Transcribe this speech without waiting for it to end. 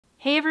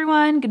Hey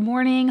everyone, good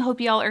morning.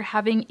 Hope y'all are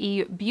having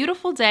a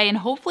beautiful day and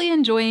hopefully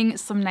enjoying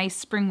some nice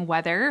spring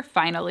weather,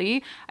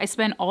 finally. I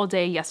spent all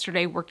day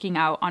yesterday working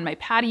out on my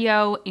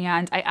patio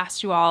and I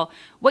asked you all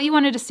what you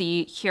wanted to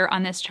see here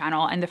on this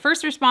channel. And the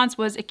first response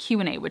was a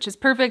Q&A, which is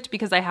perfect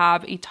because I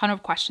have a ton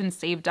of questions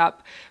saved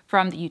up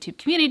from the YouTube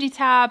community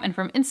tab and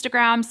from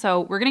Instagram. So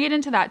we're gonna get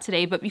into that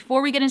today. But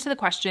before we get into the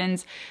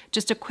questions,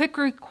 just a quick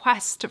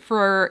request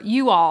for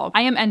you all.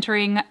 I am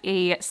entering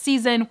a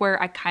season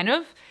where I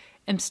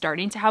I'm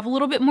starting to have a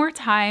little bit more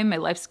time. My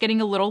life's getting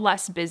a little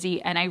less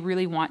busy and I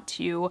really want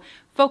to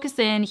focus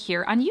in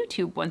here on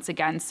YouTube once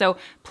again. So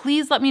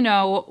please let me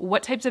know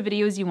what types of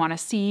videos you want to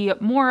see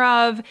more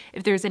of.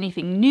 If there's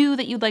anything new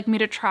that you'd like me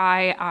to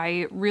try,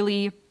 I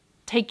really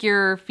take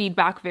your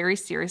feedback very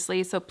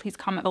seriously. So please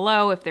comment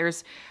below if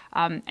there's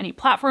any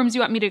platforms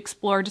you want me to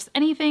explore, just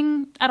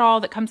anything at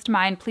all that comes to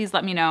mind, please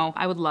let me know.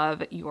 I would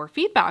love your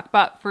feedback.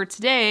 But for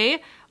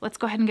today, let's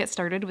go ahead and get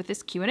started with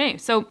this Q&A.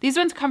 So these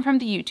ones come from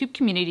the YouTube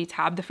community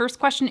tab. The first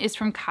question is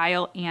from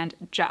Kyle and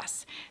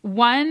Jess.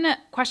 One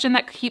question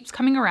that keeps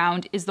coming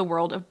around is the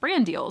world of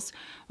brand deals.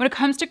 When it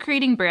comes to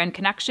creating brand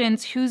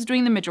connections, who's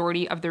doing the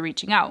majority of the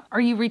reaching out?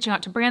 Are you reaching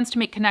out to brands to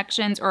make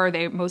connections or are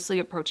they mostly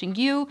approaching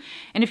you?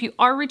 And if you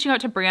are reaching out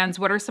to brands,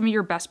 what are some of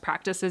your best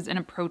practices and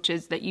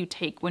approaches that you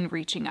take when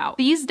reaching out?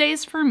 These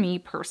days for me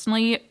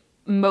personally,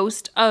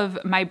 most of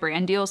my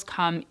brand deals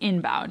come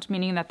inbound,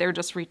 meaning that they're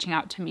just reaching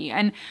out to me.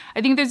 And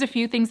I think there's a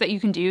few things that you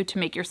can do to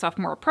make yourself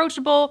more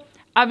approachable.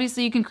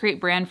 Obviously, you can create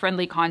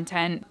brand-friendly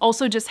content.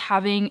 Also, just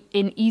having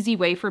an easy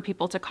way for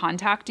people to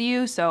contact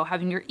you. So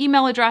having your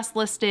email address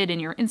listed in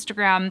your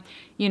Instagram,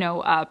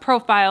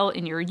 profile,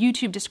 in your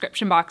YouTube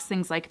description box,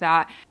 things like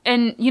that.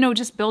 And,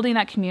 just building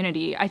that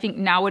community. I think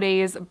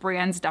nowadays,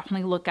 brands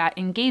definitely look at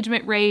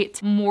engagement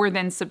rate more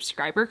than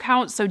subscriber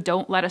count. So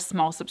don't let a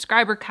small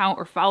subscriber count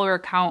or follower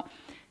count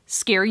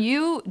scare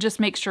you. Just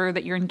make sure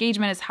that your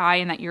engagement is high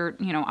and that you're,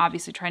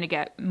 obviously trying to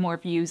get more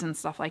views and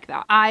stuff like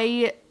that.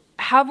 I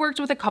have worked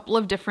with a couple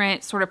of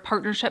different sort of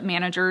partnership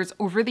managers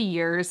over the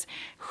years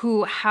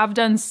who have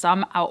done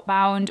some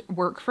outbound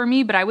work for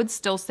me, but I would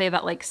still say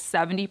that like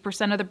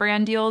 70% of the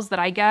brand deals that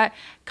I get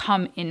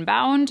come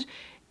inbound.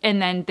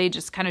 And then they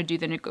just kind of do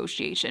the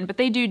negotiation, but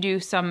they do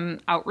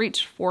some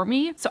outreach for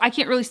me. So I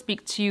can't really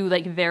speak to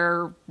like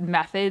their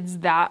methods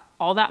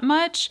all that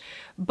much,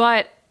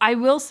 but I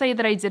will say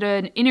that I did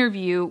an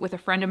interview with a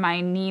friend of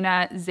mine,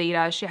 Nina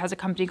Zeta. She has a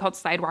company called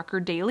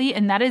Sidewalker Daily,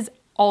 and that is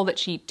all that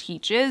she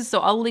teaches. So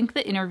I'll link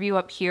the interview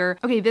up here.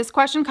 Okay, this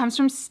question comes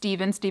from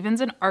Steven. Steven's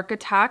an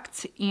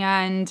architect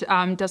and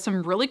does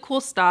some really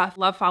cool stuff.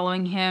 Love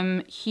following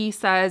him. He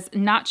says,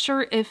 not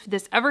sure if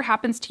this ever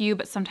happens to you,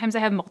 but sometimes I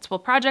have multiple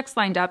projects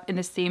lined up in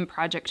the same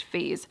project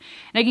phase.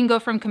 And I can go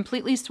from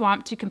completely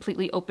swamped to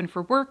completely open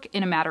for work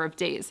in a matter of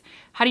days.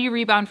 How do you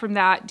rebound from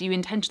that? Do you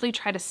intentionally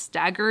try to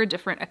stagger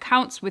different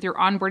accounts with your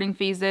onboarding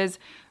phases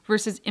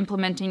versus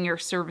implementing your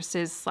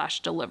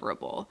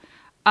services/deliverable?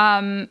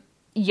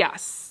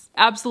 Yes,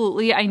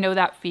 absolutely. I know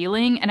that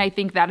feeling. And I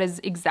think that is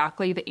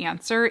exactly the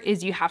answer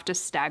is you have to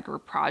stagger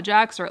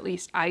projects, or at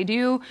least I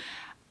do.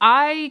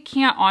 I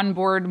can't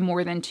onboard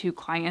more than 2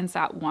 clients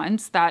at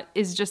once. That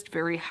is just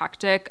very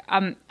hectic.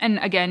 And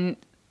again,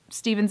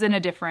 Steven's in a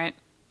different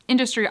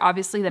industry,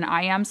 obviously, than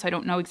I am. So I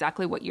don't know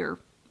exactly what your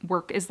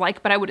work is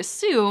like, but I would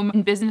assume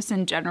in business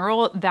in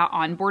general, that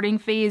onboarding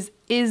phase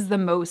is the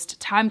most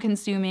time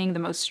consuming, the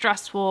most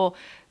stressful,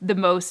 the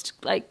most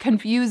like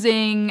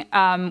confusing,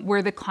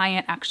 where the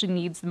client actually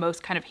needs the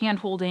most kind of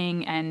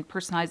hand-holding and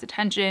personalized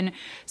attention.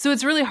 So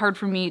it's really hard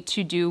for me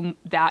to do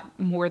that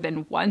more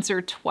than once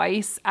or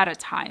twice at a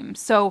time.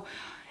 So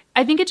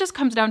I think it just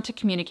comes down to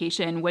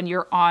communication when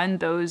you're on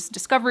those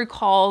discovery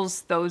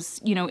calls,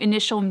 those,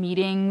 initial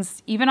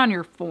meetings, even on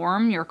your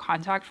form, your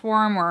contact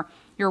form or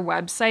your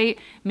website,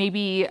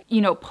 maybe,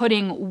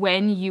 putting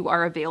when you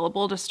are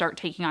available to start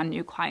taking on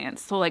new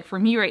clients. So like for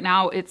me right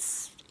now,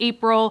 it's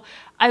April.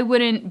 I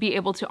wouldn't be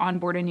able to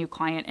onboard a new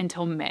client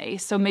until May.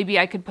 So maybe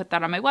I could put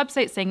that on my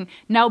website saying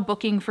now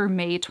booking for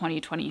May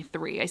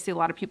 2023. I see a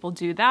lot of people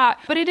do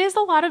that, but it is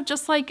a lot of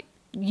just like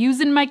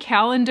using my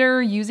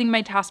calendar, using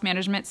my task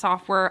management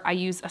software. I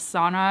use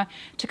Asana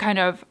to kind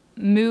of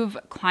move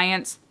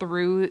clients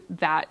through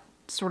that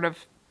sort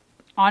of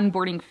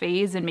onboarding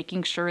phase and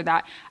making sure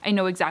that I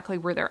know exactly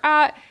where they're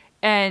at.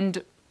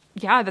 And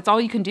yeah, that's all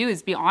you can do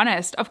is be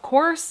honest. Of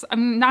course,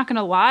 I'm not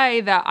gonna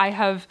lie that I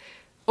have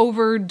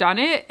overdone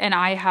it and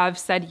I have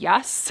said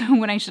yes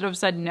when I should have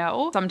said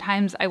no.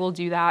 Sometimes I will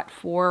do that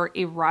for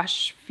a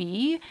rush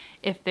fee.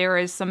 If there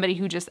is somebody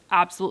who just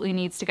absolutely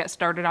needs to get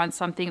started on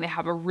something, they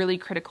have a really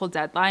critical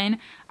deadline,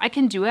 I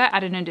can do it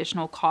at an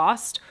additional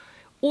cost.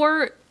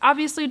 Or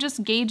obviously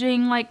just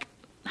gauging like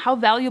how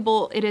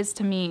valuable it is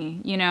to me,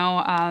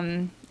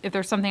 if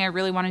there's something I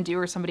really want to do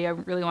or somebody I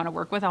really want to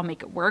work with, I'll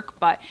make it work.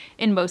 But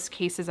in most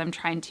cases, I'm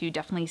trying to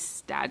definitely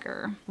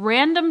stagger.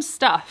 Random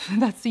Stuff,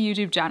 that's the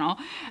YouTube channel,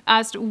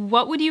 asked,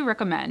 what would you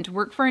recommend?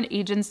 Work for an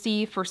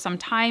agency for some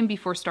time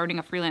before starting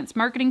a freelance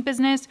marketing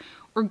business,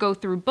 or go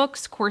through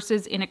books,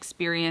 courses, and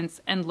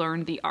experience and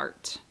learn the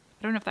art?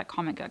 I don't know if that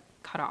comment got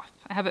cut off.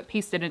 I have it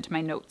pasted into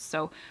my notes,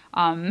 so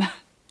I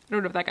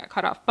don't know if that got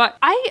cut off, but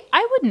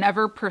I would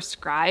never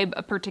prescribe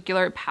a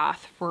particular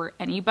path for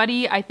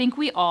anybody. I think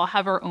we all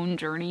have our own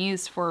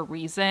journeys for a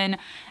reason.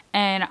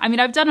 And I mean,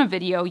 I've done a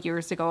video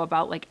years ago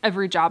about like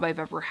every job I've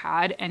ever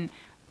had, and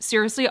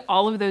seriously,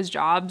 all of those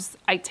jobs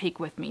I take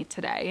with me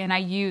today, and I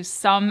use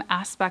some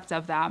aspect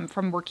of them,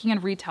 from working in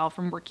retail,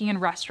 from working in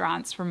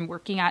restaurants, from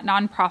working at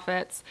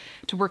nonprofits,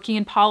 to working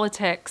in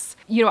politics.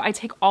 You know, I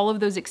take all of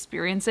those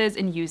experiences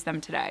and use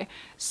them today.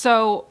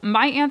 So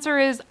my answer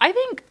is, I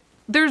think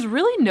there's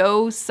really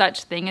no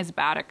such thing as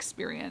bad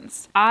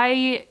experience.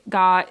 I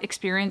got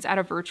experience at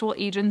a virtual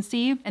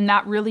agency, and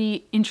that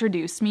really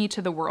introduced me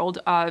to the world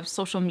of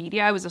social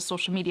media. I was a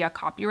social media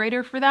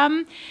copywriter for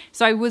them.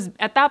 So I was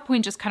at that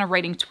point just kind of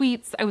writing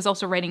tweets. I was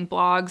also writing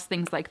blogs,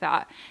 things like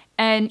that.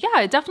 And yeah,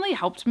 it definitely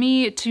helped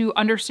me to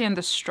understand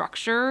the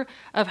structure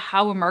of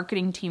how a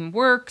marketing team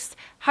works,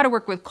 how to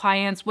work with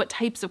clients, what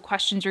types of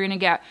questions you're going to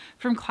get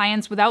from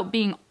clients without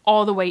being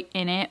all the way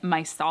in it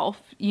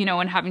myself, you know,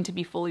 and having to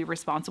be fully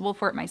responsible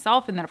for it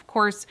myself. And then of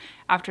course,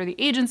 after the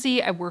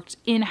agency, I worked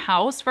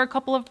in-house for a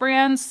couple of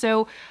brands.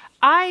 So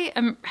I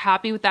am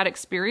happy with that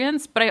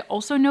experience, but I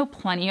also know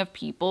plenty of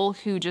people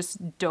who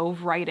just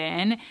dove right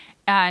in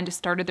and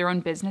started their own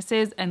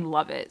businesses and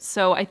love it.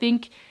 So I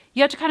think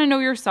you have to kind of know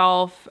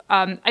yourself.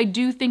 I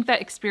do think that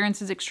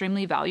experience is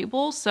extremely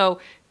valuable. So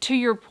to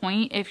your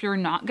point, if you're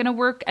not going to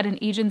work at an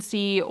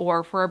agency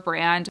or for a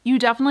brand, you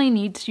definitely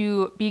need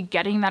to be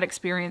getting that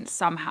experience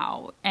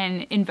somehow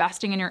and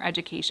investing in your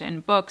education,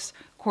 books,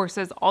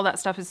 courses, all that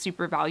stuff is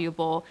super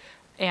valuable.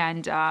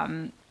 And,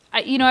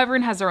 you know,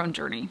 everyone has their own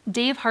journey.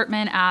 Dave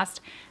Hartman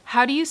asked,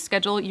 how do you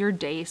schedule your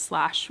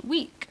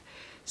day/week?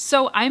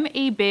 So I'm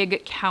a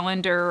big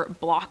calendar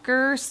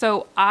blocker.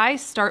 So I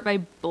start by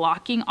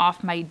blocking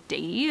off my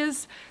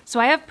days. So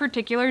I have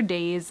particular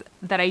days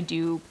that I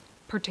do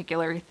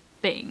particular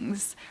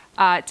things.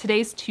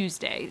 Today's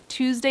Tuesday.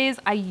 Tuesdays,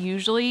 I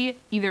usually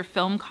either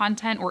film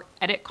content or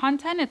edit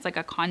content. It's like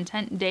a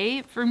content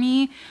day for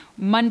me.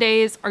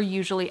 Mondays are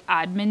usually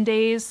admin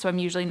days. So I'm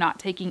usually not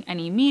taking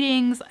any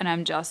meetings and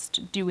I'm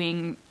just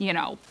doing, you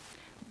know,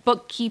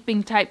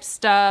 bookkeeping type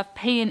stuff,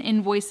 paying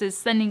invoices,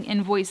 sending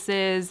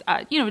invoices,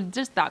 you know,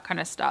 just that kind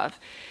of stuff.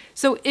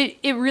 So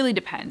it really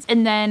depends.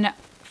 And then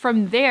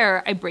from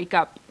there, I break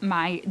up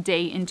my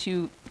day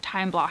into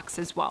time blocks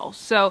as well.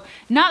 So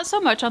not so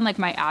much on like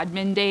my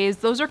admin days.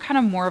 Those are kind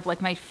of more of like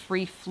my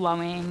free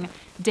flowing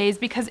days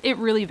because it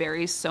really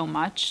varies so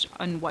much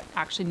on what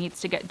actually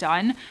needs to get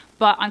done.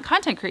 But on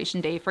content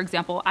creation day, for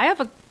example, I have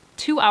a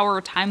 2-hour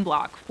time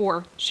block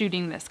for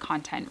shooting this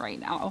content right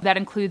now. That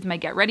includes my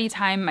get ready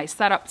time, my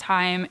setup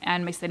time,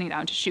 and my sitting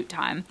down to shoot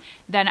time.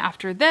 Then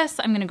after this,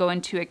 I'm gonna go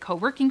into a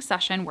co-working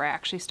session where I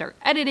actually start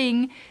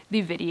editing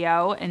the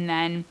video. And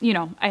then, you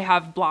know, I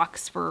have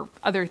blocks for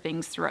other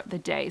things throughout the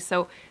day.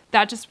 So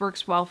that just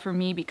works well for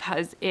me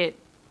because it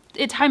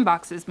time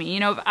boxes me. You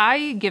know, if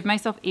I give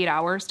myself 8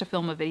 hours to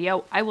film a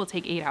video, I will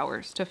take 8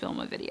 hours to film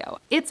a video.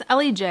 It's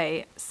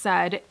LEJ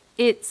said,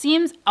 it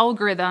seems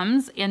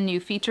algorithms and new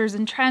features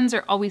and trends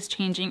are always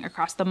changing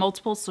across the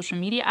multiple social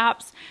media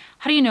apps.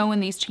 How do you know when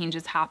these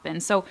changes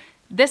happen? So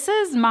this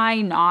is my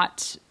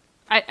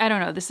I don't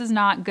know, this is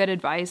not good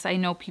advice. I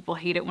know people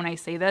hate it when I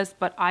say this,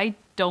 but I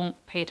don't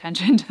pay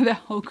attention to the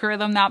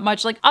algorithm that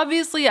much. Like,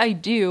 obviously I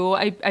do.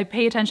 I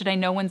pay attention. I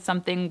know when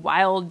something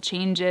wild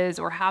changes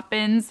or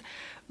happens,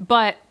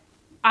 but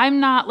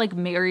I'm not like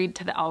married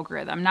to the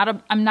algorithm.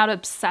 I'm not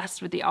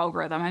obsessed with the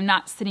algorithm. I'm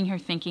not sitting here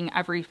thinking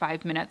every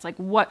 5 minutes, like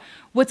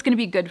what's going to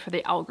be good for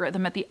the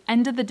algorithm. At the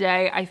end of the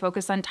day, I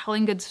focus on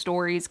telling good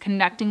stories,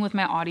 connecting with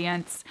my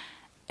audience,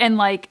 and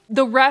like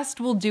the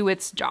rest will do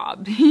its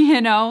job, you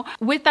know?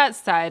 With that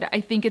said, I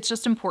think it's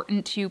just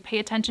important to pay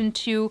attention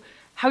to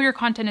how your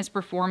content is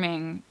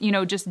performing, you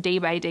know, just day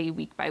by day,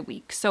 week by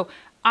week. So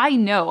I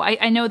know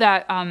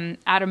that Adam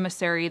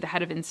Mosseri, the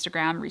head of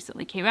Instagram,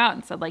 recently came out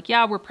and said like,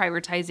 yeah, we're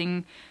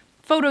prioritizing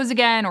photos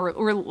again,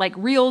 or like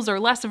reels are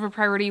less of a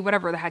priority,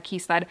 whatever the heck he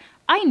said.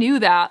 I knew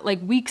that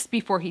like weeks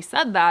before he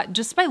said that,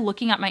 just by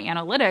looking at my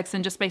analytics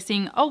and just by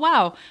seeing, oh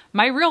wow,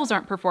 my reels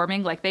aren't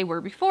performing like they were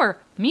before.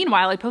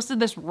 Meanwhile, I posted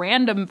this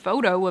random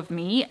photo of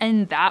me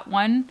and that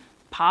one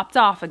popped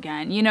off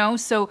again, you know?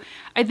 So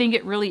I think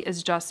it really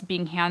is just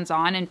being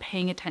hands-on and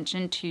paying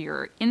attention to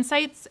your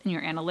insights and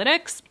your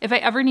analytics. If I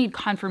ever need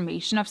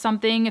confirmation of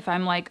something, if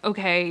I'm like,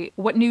 okay,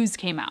 what news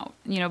came out,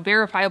 you know,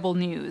 verifiable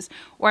news,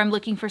 or I'm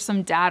looking for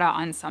some data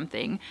on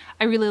something,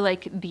 I really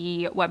like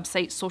the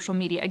website Social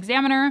Media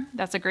Examiner.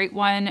 That's a great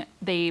one.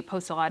 They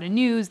post a lot of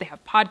news. They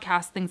have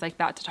podcasts, things like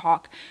that to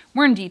talk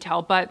more in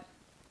detail. But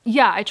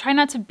yeah, I try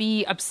not to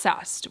be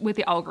obsessed with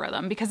the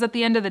algorithm because at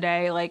the end of the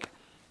day, like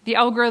the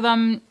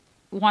algorithm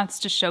wants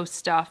to show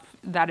stuff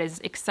that is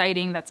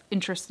exciting, that's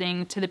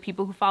interesting to the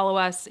people who follow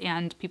us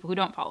and people who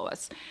don't follow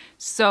us.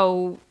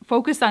 So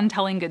focus on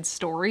telling good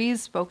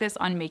stories, focus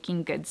on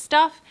making good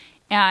stuff,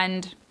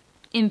 and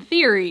in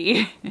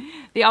theory,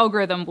 the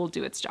algorithm will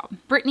do its job.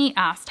 Brittany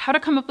asked, how to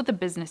come up with a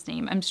business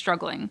name? I'm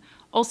struggling.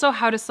 Also,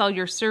 how to sell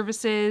your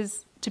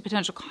services to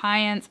potential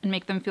clients and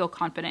make them feel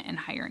confident in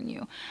hiring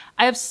you.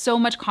 I have so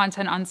much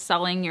content on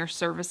selling your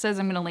services.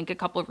 I'm going to link a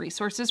couple of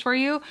resources for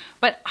you,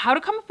 but how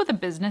to come up with a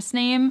business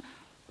name,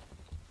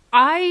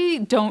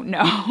 I don't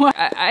know.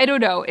 I don't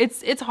know.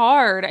 It's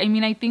hard. I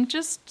mean, I think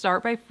just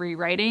start by free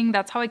writing.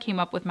 That's how I came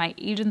up with my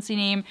agency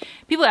name.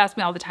 People ask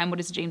me all the time, what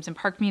does James and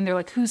Park mean? They're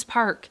like, who's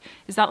Park?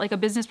 Is that like a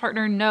business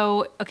partner?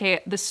 No.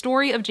 Okay, the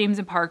story of James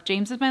and Park.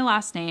 James is my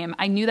last name.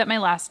 I knew that my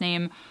last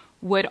name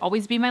would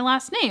always be my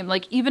last name.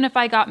 Like, even if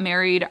I got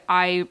married,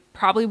 I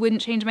probably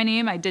wouldn't change my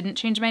name. I didn't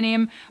change my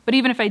name. But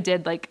even if I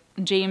did, like,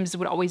 James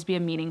would always be a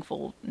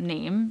meaningful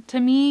name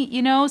to me,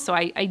 you know? So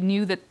I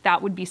knew that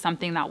that would be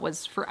something that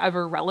was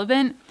forever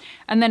relevant.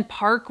 And then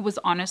Park was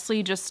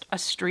honestly just a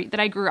street that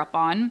I grew up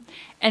on.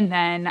 And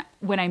then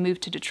when I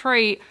moved to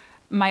Detroit,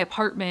 my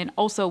apartment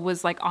also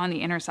was like on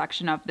the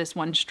intersection of this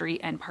one street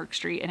and Park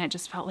Street. And it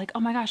just felt like, oh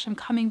my gosh, I'm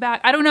coming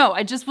back. I don't know.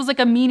 I just was like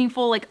a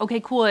meaningful, like,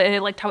 okay, cool. I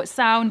liked how it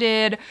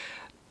sounded.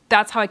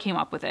 That's how I came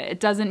up with it. It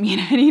doesn't mean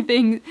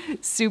anything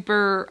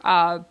super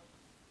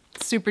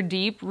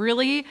deep,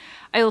 really.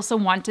 I also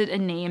wanted a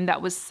name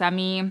that was I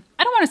don't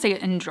want to say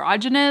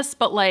androgynous,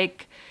 but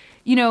like,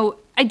 you know,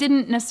 I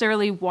didn't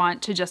necessarily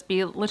want to just be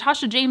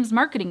Latasha James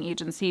Marketing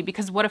Agency,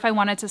 because what if I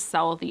wanted to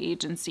sell the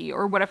agency?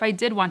 Or what if I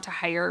did want to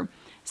hire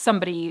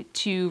somebody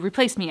to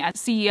replace me as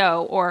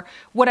CEO or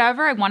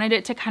whatever? I wanted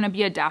it to kind of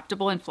be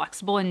adaptable and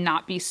flexible and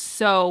not be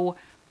so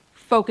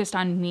focused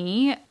on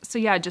me. So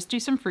yeah, just do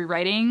some free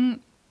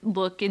writing.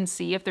 Look and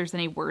see if there's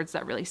any words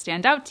that really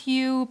stand out to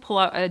you. Pull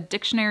out a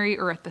dictionary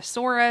or a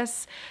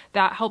thesaurus.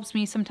 That helps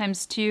me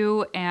sometimes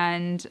too.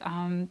 And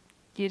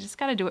you just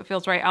got to do what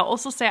feels right. I'll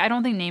also say I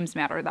don't think names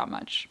matter that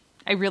much.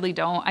 I really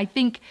don't. I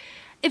think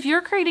if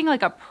you're creating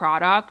like a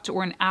product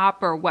or an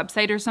app or a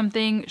website or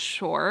something,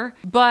 sure.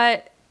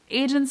 But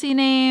agency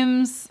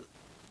names,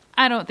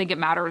 I don't think it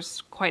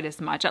matters quite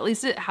as much. At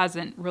least it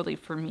hasn't really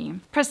for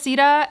me.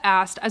 Prasida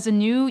asked, as a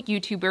new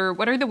YouTuber,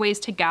 what are the ways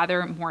to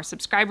gather more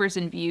subscribers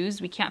and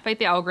views? We can't fight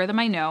the algorithm,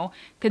 I know.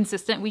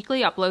 Consistent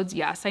weekly uploads,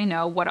 yes, I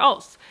know. What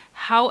else?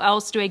 How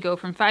else do I go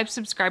from 5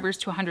 subscribers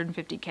to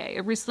 150K? I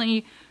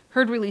recently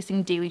heard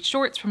releasing daily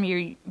shorts from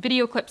your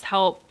video clips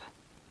help.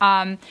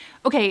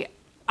 Okay,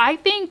 I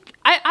think,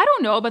 I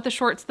don't know about the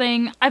shorts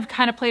thing. I've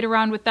kind of played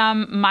around with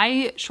them.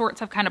 My shorts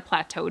have kind of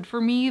plateaued for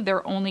me.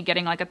 They're only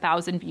getting like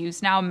 1,000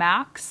 views now,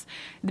 max.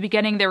 In the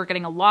beginning, they were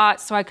getting a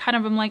lot. So I kind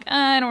of am like,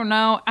 I don't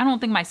know. I don't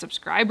think my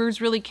subscribers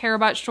really care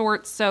about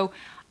shorts. So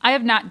I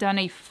have not done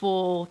a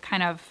full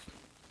kind of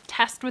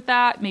test with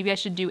that. Maybe I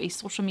should do a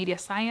social media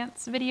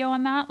science video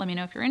on that. Let me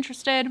know if you're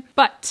interested.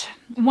 But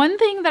one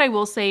thing that I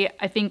will say,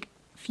 I think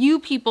few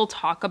people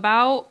talk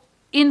about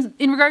in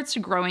regards to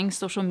growing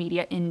social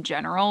media in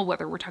general,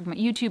 whether we're talking about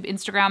YouTube,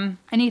 Instagram,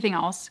 anything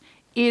else,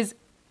 is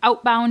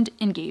outbound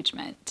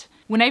engagement.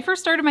 When I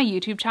first started my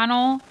YouTube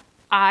channel,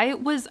 I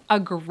was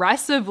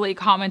aggressively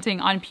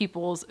commenting on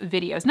people's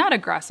videos. Not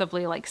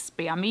aggressively like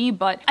spammy,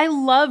 but I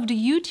loved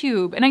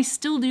YouTube and I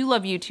still do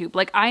love YouTube.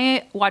 Like,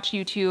 I watch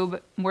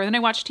YouTube more than I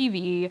watch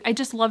TV. I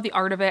just love the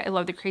art of it. I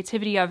love the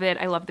creativity of it.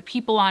 I love the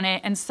people on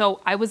it. And so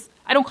I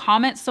don't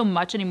comment so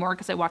much anymore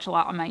because I watch a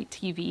lot on my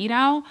TV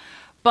now.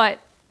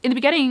 But in the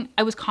beginning,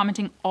 I was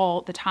commenting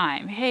all the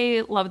time.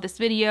 Hey, love this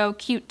video,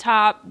 cute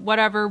top,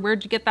 whatever,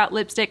 where'd you get that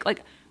lipstick?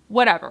 Like,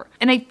 whatever.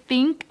 And I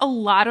think a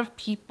lot of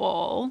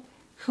people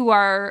who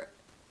are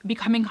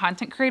becoming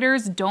content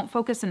creators don't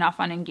focus enough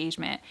on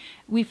engagement.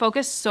 We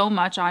focus so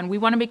much on, we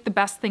wanna make the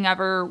best thing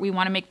ever, we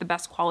wanna make the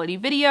best quality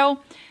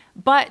video,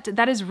 but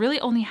that is really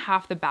only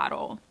half the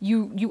battle.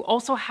 You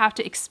also have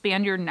to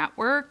expand your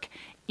network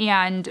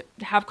and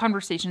have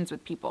conversations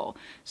with people.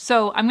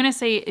 So I'm gonna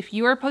say, if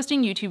you are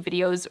posting YouTube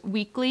videos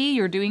weekly,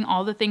 you're doing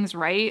all the things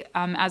right,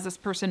 as this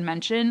person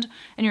mentioned,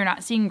 and you're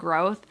not seeing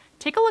growth,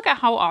 take a look at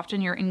how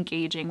often you're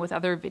engaging with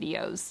other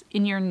videos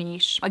in your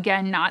niche.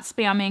 Again, not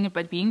spamming,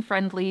 but being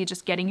friendly,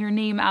 just getting your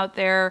name out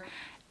there,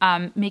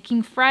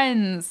 making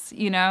friends,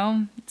 you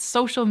know,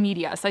 social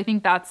media. So I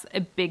think that's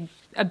a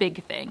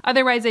big thing.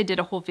 Otherwise, I did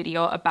a whole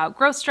video about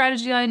growth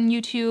strategy on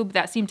YouTube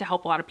that seemed to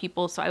help a lot of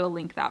people. So I will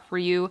link that for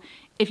you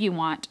if you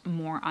want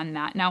more on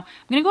that. Now,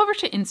 I'm gonna go over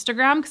to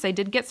Instagram because I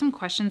did get some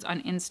questions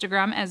on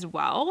Instagram as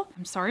well.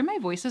 I'm sorry my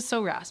voice is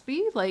so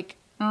raspy. Like,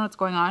 I don't know what's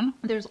going on.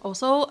 There's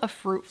also a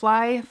fruit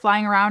fly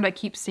flying around. I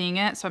keep seeing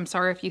it, so I'm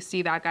sorry if you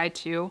see that guy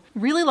too.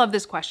 Really love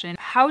this question.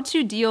 How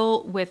to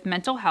deal with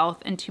mental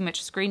health and too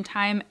much screen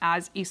time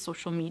as a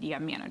social media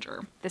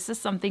manager. This is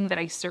something that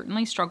I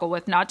certainly struggle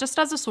with, not just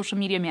as a social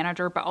media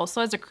manager, but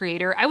also as a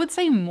creator. I would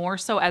say more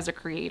so as a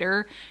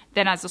creator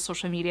than as a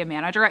social media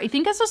manager. I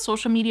think as a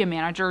social media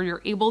manager,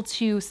 you're able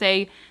to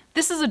say,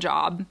 this is a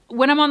job.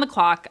 When I'm on the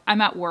clock, I'm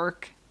at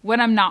work. When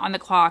I'm not on the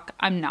clock,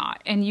 I'm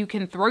not. And you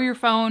can throw your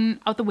phone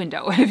out the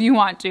window if you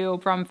want to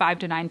from 5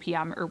 to 9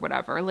 p.m. or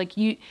whatever. Like,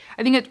 I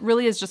think it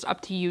really is just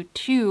up to you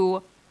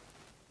to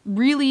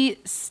really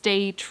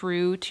stay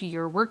true to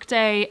your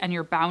workday and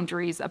your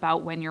boundaries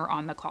about when you're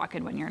on the clock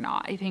and when you're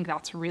not. I think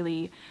that's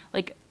really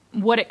like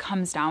what it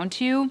comes down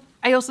to.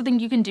 I also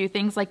think you can do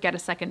things like get a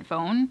second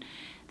phone.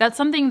 That's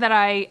something that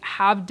I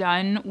have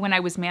done when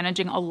I was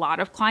managing a lot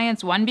of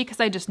clients. One, because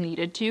I just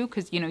needed to,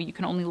 because you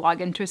can only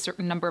log into a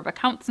certain number of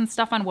accounts and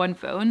stuff on one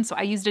phone. So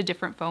I used a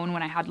different phone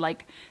when I had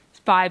like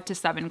 5 to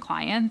 7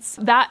 clients.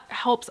 That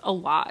helps a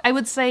lot. I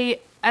would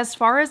say as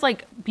far as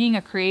like being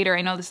a creator,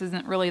 I know this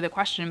isn't really the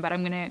question, but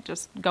I'm gonna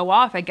just go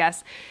off, I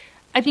guess.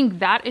 I think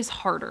that is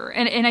harder.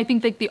 And I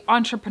think like the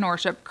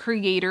entrepreneurship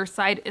creator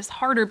side is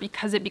harder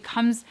because it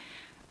becomes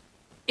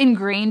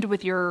ingrained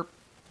with your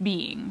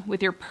being,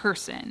 with your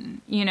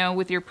person,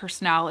 with your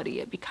personality.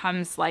 It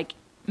becomes like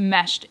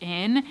meshed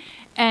in.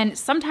 And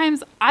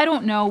sometimes I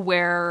don't know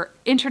where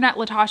internet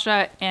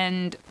Latasha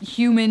and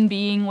human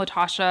being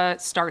Latasha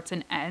starts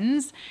and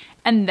ends.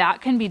 And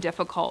that can be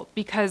difficult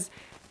because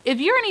if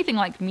you're anything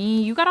like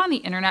me, you got on the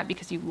internet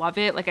because you love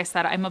it. Like I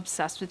said, I'm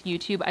obsessed with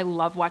YouTube. I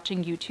love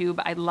watching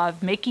YouTube. I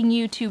love making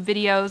YouTube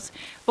videos.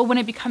 But when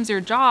it becomes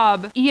your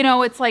job,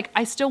 it's like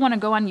I still want to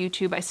go on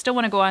YouTube. I still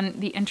want to go on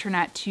the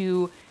internet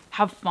to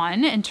have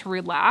fun and to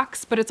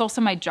relax, but it's also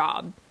my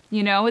job.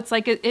 It's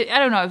like, I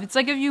don't know, if it's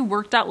like if you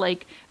worked at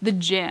like the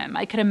gym,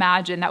 I could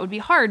imagine that would be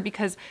hard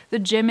because the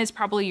gym is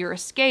probably your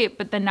escape,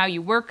 but then now you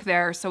work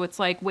there. So it's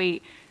like,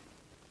 wait,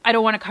 I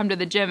don't want to come to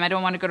the gym. I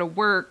don't want to go to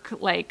work,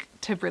 like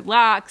to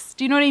relax.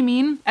 Do you know what I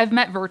mean? I've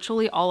met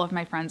virtually all of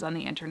my friends on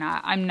the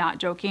internet. I'm not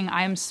joking.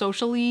 I am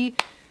socially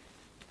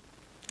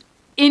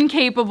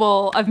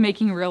incapable of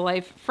making real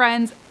life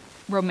friends,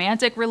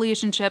 romantic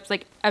relationships,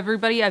 like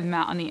everybody I've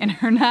met on the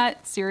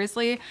internet,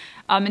 seriously.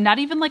 And not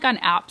even like on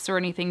apps or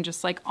anything,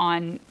 just like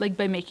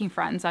by making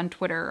friends on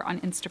Twitter, on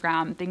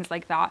Instagram, things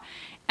like that.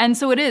 And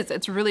so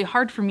it's really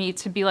hard for me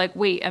to be like,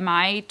 wait, am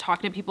I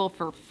talking to people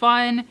for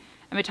fun?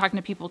 Am I talking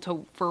to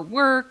people for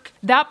work?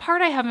 That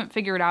part I haven't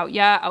figured out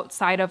yet,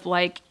 outside of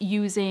like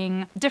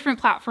using different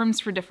platforms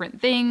for different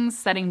things,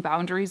 setting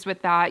boundaries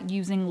with that,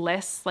 using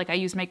lists. Like I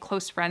use my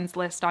close friends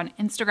list on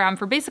Instagram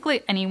for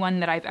basically anyone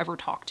that I've ever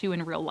talked to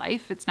in real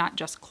life. It's not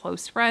just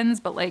close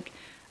friends, but like,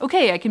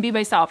 okay, I can be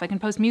myself. I can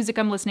post music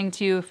I'm listening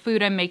to,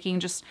 food I'm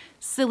making, just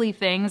silly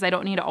things. I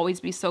don't need to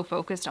always be so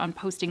focused on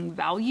posting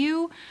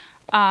value.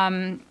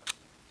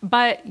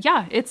 But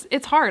yeah,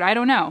 it's hard. I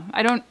don't know.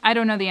 I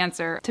don't know the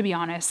answer, to be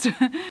honest.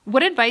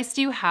 What advice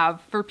do you have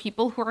for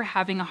people who are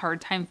having a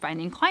hard time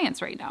finding clients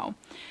right now?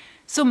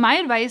 So my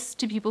advice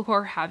to people who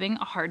are having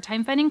a hard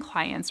time finding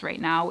clients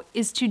right now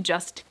is to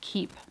just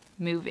keep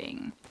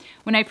moving.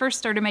 When I first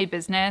started my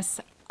business,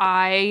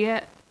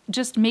 I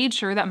just made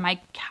sure that my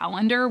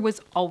calendar was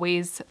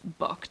always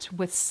booked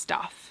with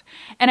stuff.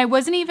 And I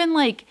wasn't even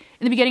like,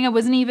 in the beginning, I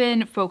wasn't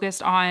even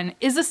focused on,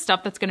 is this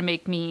stuff that's gonna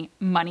make me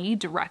money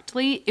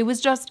directly? It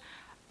was just,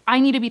 I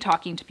need to be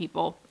talking to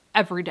people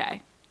every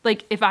day.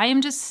 Like if I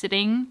am just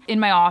sitting in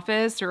my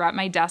office or at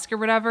my desk or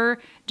whatever,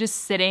 just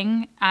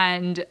sitting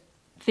and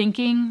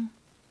thinking,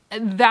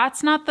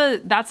 that's not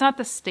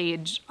the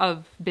stage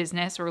of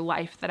business or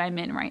life that I'm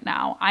in right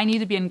now. I need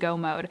to be in go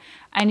mode.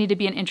 I need to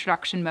be in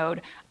introduction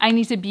mode. I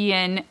need to be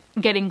in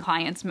getting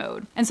clients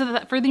mode. And so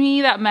that, for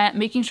me, that meant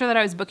making sure that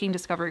I was booking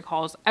discovery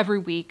calls every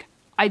week,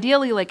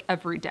 ideally like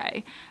every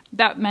day.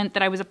 That meant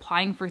that I was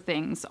applying for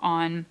things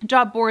on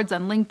job boards,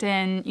 on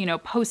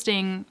LinkedIn,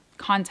 posting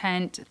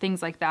content,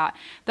 things like that.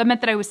 That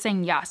meant that I was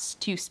saying yes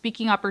to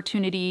speaking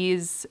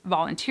opportunities,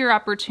 volunteer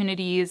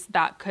opportunities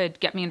that could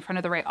get me in front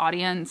of the right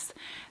audience,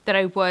 that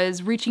I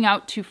was reaching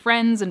out to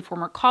friends and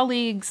former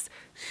colleagues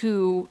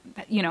who,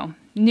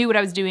 knew what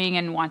I was doing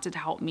and wanted to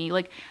help me.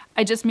 Like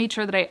I just made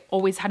sure that I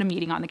always had a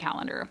meeting on the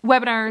calendar,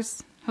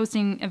 webinars,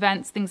 hosting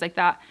events, things like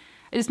that.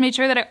 I just made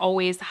sure that I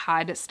always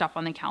had stuff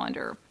on the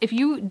calendar. If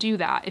you do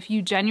that, if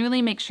you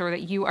genuinely make sure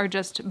that you are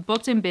just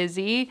booked and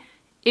busy,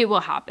 it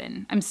will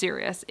happen. I'm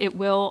serious. It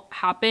will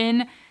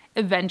happen.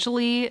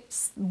 Eventually,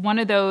 one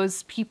of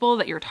those people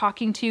that you're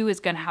talking to is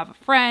going to have a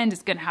friend,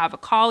 is going to have a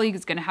colleague,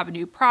 is going to have a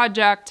new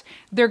project.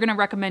 They're going to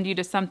recommend you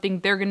to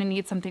something. They're going to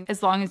need something.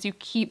 As long as you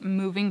keep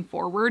moving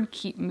forward,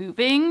 keep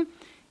moving,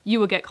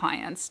 you will get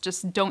clients.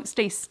 Just don't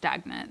stay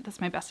stagnant.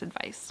 That's my best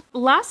advice.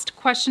 Last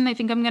question I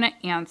think I'm going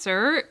to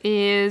answer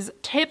is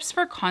tips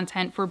for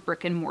content for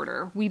brick and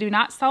mortar. We do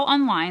not sell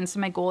online, so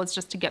my goal is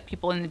just to get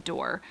people in the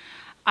door.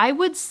 I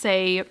would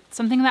say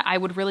something that I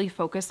would really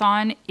focus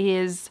on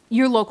is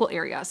your local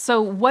area.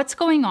 So what's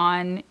going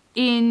on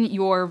in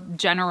your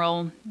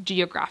general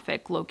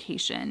geographic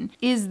location?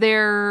 Is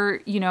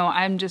there,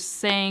 I'm just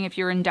saying if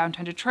you're in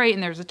downtown Detroit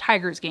and there's a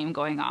Tigers game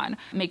going on,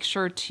 make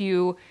sure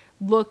to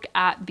look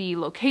at the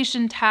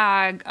location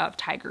tag of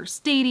Tiger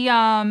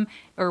Stadium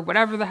or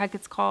whatever the heck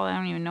it's called. I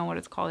don't even know what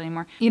it's called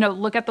anymore.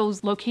 Look at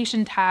those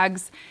location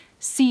tags,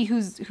 see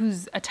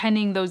who's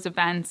attending those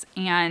events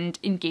and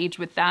engage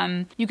with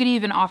them. You could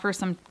even offer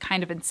some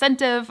kind of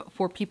incentive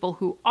for people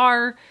who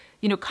are,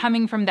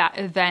 coming from that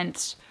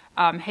event.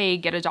 Hey,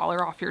 get $1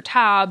 off your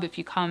tab if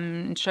you come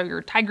and show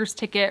your Tigers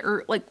ticket,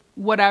 or like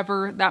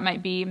whatever that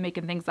might be. I'm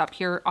making things up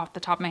here off the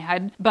top of my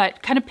head,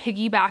 but kind of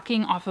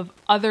piggybacking off of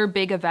other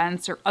big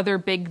events or other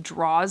big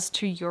draws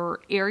to your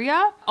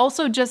area.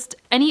 Also just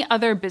any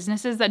other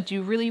businesses that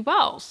do really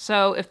well.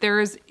 So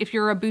if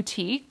you're a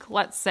boutique,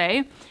 let's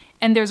say,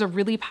 and there's a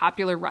really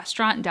popular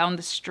restaurant down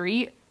the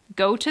street,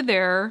 go to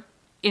their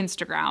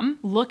Instagram,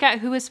 look at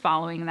who is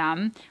following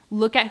them,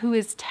 look at who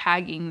is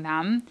tagging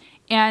them,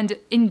 and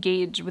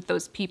engage with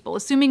those people,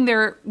 assuming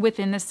they're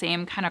within the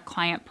same kind of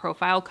client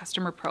profile,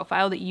 customer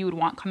profile that you would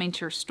want coming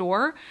to your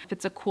store. If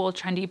it's a cool,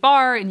 trendy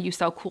bar and you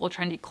sell cool,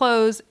 trendy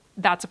clothes,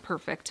 that's a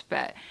perfect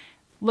fit.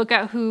 Look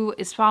at who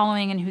is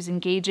following and who's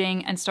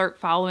engaging and start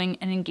following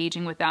and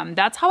engaging with them.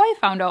 That's how I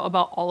found out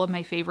about all of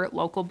my favorite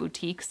local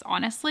boutiques,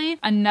 honestly.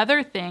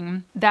 Another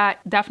thing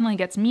that definitely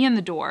gets me in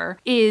the door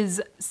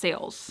is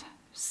sales.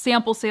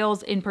 Sample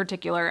sales in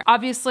particular.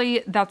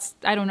 Obviously,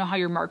 I don't know how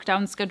your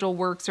markdown schedule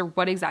works or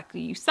what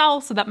exactly you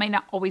sell, so that might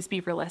not always be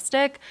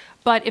realistic.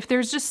 But if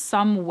there's just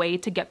some way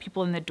to get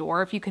people in the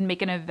door, if you can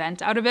make an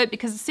event out of it,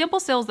 because the sample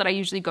sales that I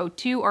usually go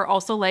to are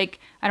also like,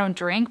 I don't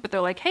drink, but they're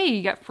like, hey,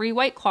 you get free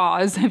White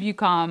Claws if you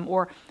come,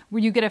 or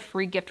where you get a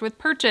free gift with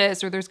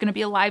purchase, or there's gonna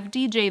be a live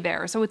DJ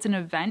there. So it's an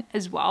event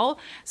as well.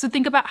 So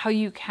think about how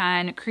you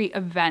can create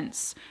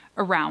events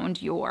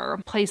around your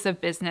place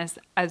of business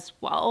as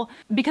well.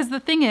 Because the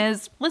thing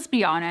is, let's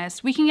be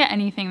honest, we can get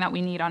anything that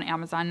we need on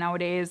Amazon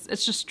nowadays.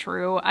 It's just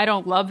true. I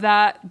don't love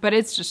that, but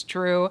it's just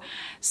true.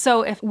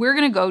 So if we're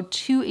gonna go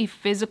to a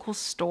physical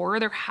store,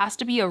 there has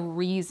to be a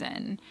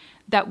reason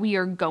that we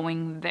are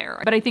going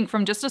there. But I think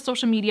from just a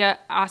social media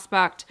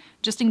aspect,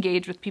 just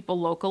engage with people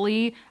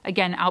locally.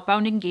 Again,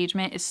 outbound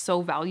engagement is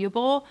so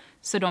valuable,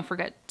 so don't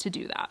forget to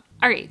do that.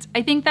 All right,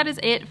 I think that is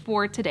it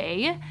for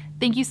today.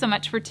 Thank you so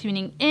much for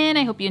tuning in.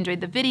 I hope you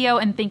enjoyed the video,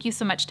 and thank you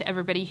so much to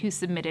everybody who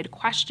submitted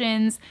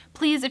questions.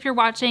 Please, if you're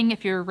watching,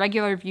 if you're a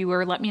regular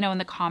viewer, let me know in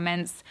the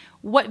comments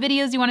what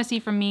videos you want to see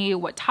from me,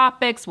 what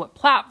topics, what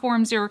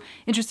platforms you're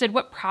interested,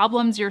 what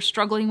problems you're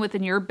struggling with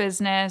in your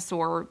business,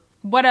 or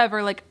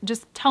whatever. Like,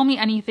 just tell me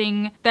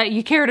anything that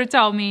you care to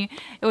tell me.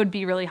 It would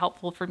be really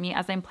helpful for me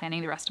as I'm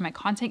planning the rest of my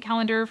content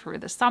calendar for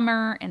the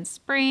summer and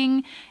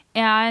spring.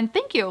 And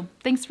thank you.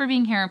 Thanks for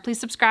being here. Please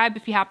subscribe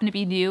if you happen to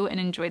be new and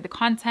enjoyed the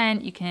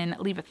content. You can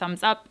leave a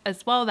thumbs up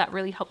as well. That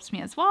really helps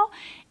me as well.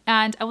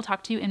 And I will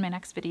talk to you in my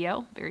next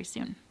video very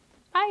soon.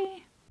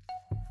 Bye.